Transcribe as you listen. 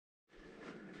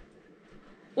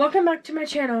Welcome back to my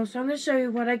channel. So I'm going to show you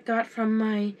what I got from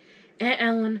my Aunt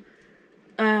Ellen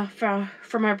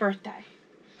for my birthday.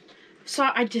 So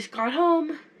I just got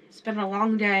home. It's been a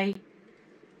long day.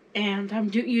 And I'm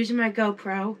using my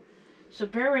GoPro. So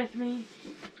bear with me.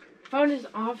 Phone is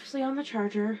obviously on the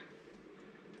charger.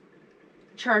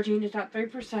 Charging is at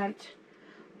 3%.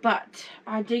 But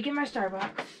I did get my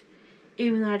Starbucks.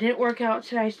 Even though I didn't work out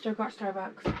today, I still got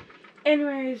Starbucks.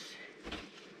 Anyways,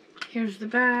 here's the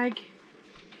bag.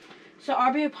 So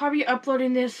I'll be probably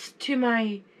uploading this to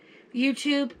my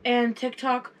YouTube and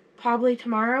TikTok probably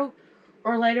tomorrow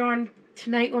or later on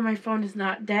tonight when my phone is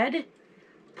not dead.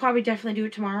 Probably definitely do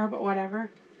it tomorrow, but whatever.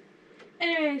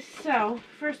 Anyways, so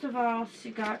first of all,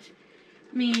 she got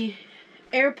me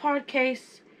AirPod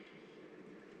case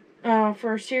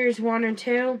for Series 1 and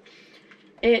 2.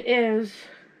 It's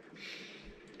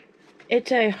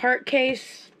a heart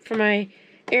case for my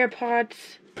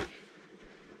AirPods.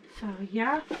 So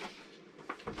yeah.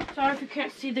 Sorry if you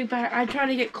can't see the back. I try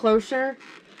to get closer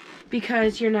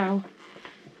because, you know,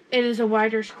 it is a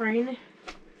wider screen.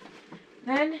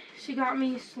 Then she got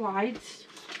me slides.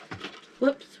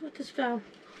 Whoops, what just fell?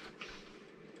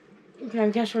 Okay, I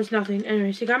guess it was nothing.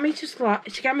 Anyway, she got me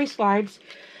slides.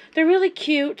 They're really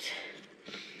cute.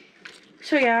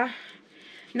 So yeah.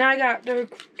 Now I got the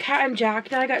Cat and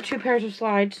Jack. Now I got 2 pairs of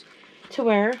slides to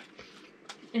wear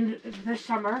in this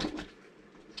summer.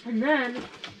 And then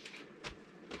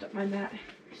don't mind that.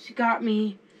 She got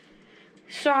me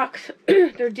socks.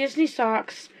 They're Disney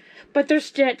socks, but they're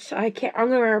stitched. I'm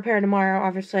gonna wear a pair tomorrow,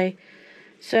 obviously.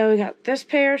 So we got this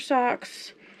pair of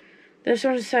socks. This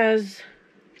one says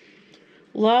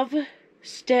Love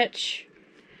Stitch.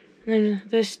 And then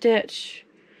this stitch.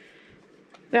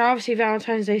 They're obviously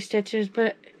Valentine's Day stitches,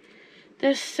 but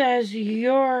this says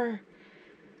You're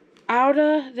Out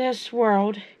of This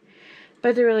World.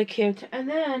 But they're really cute. And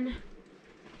then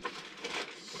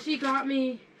she got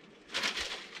me,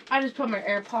 I just put my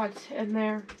AirPods in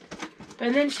there.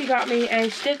 And then she got me a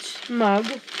Stitch mug.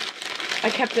 I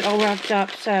kept it all wrapped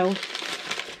up so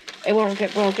it won't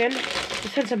get broken.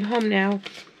 Since I'm home now,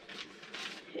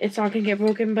 it's not going to get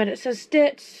broken. But it says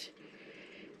Stitch.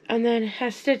 And then it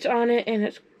has Stitch on it. And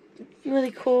it's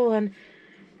really cool. And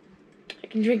I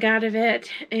can drink out of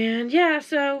it. And yeah,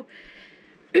 so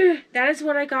that is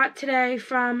what I got today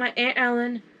from my Aunt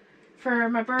Ellen for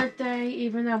my birthday,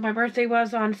 even though my birthday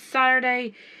was on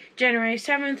Saturday, January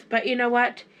 7th. But you know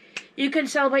what? You can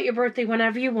celebrate your birthday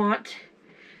whenever you want.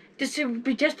 Just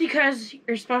because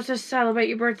you're supposed to celebrate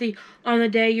your birthday on the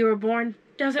day you were born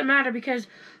doesn't matter, because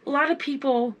a lot of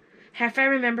people have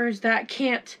family members that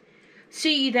can't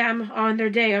see them on their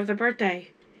day of their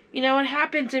birthday. You know what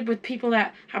happens with people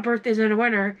that have birthdays in the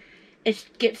winter? It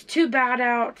gets too bad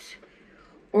out,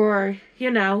 or, you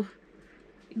know,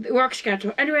 work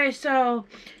schedule. Anyway, so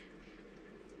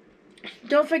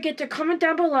don't forget to comment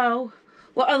down below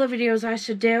what other videos I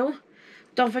should do.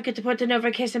 Don't forget to put the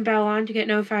notification bell on to get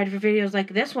notified for videos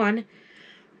like this one.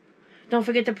 Don't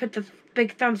forget to put the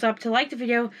big thumbs up to like the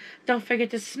video. Don't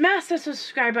forget to smash the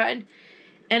subscribe button.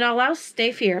 And all else,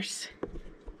 stay fierce.